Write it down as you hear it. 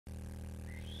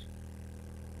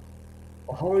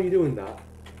How are you doing that?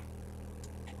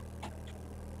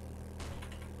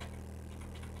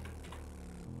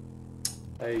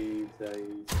 Hey.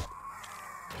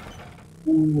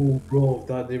 Ooh, bro,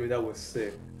 that was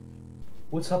sick.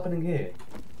 What's happening here?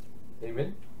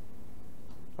 Amen?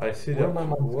 I see Where that. my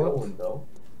man's What? going though?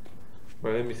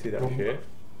 Well, let me see that shit.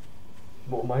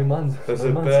 But my man's. There's my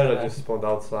a man's bear that kinda- just spawned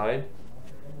outside.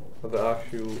 But the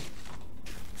actual.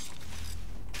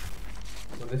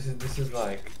 So this is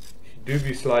like. He do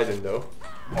be sliding though.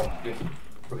 Oh,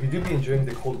 bro, he do be enjoying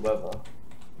the cold weather.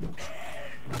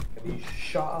 Can you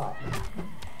shut up?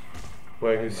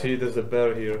 Well, you see, there's a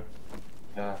bear here.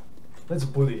 Yeah. Let's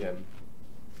bully him.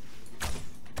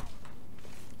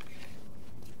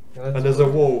 Yeah, let's And there's a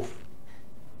bully him. wolf.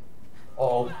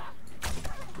 Oh.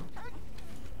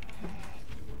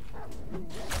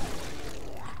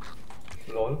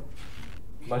 Lol.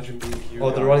 Imagine being you. Oh,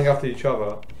 they're guys. running after each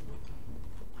other.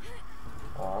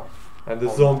 Ah. And the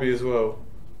Oh. zombie as well.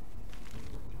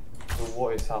 So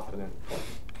what is happening?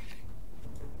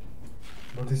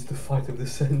 What is the fight of the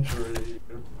century?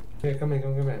 Here, come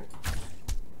here.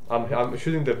 I'm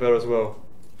shooting the bear as well.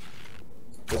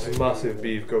 There's a massive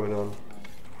beef going on.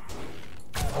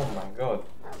 Oh my god.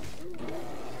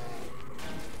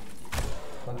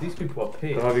 Man, these people are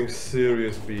pissed. They're having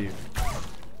serious beef.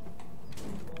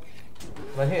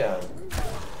 Man, here.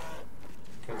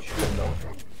 Can shoot him though.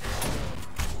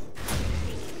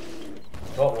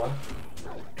 Got one.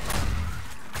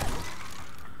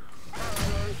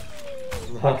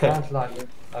 I can't lie.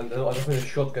 I don't think a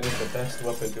shotgun is the best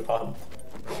weapon to hunt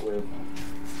with.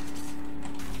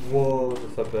 Whoa,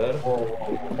 there's a bear.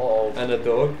 Oh. And a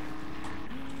dog.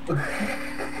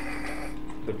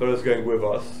 The bear's going with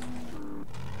us.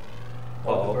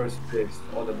 Oh, the bird's pissed.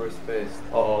 Oh, the bird's pissed.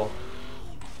 Uh-oh.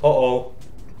 Uh-oh.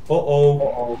 Uh-oh.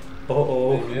 Uh-oh.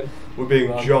 Uh-oh. Damien, We're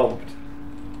being run. jumped.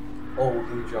 Oh,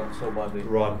 we jumped so badly.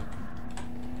 Run.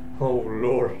 Oh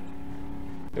lord.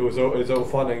 It was all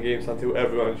fun and games until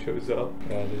everyone shows up.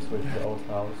 Yeah, this way to the old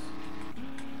house.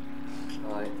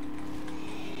 Aye.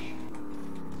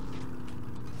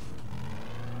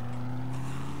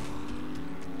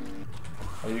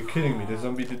 Are you kidding me? The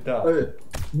zombie did that.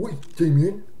 Wait,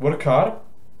 Damien? What a car?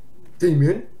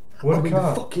 Damien? What I'm a in the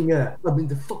car? fucking air. I'm in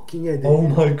the fucking air, Oh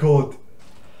Damien. my god.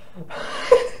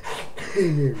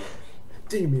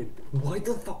 Damien, why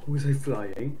the fuck was I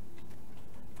flying?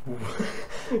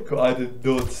 I did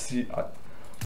not see.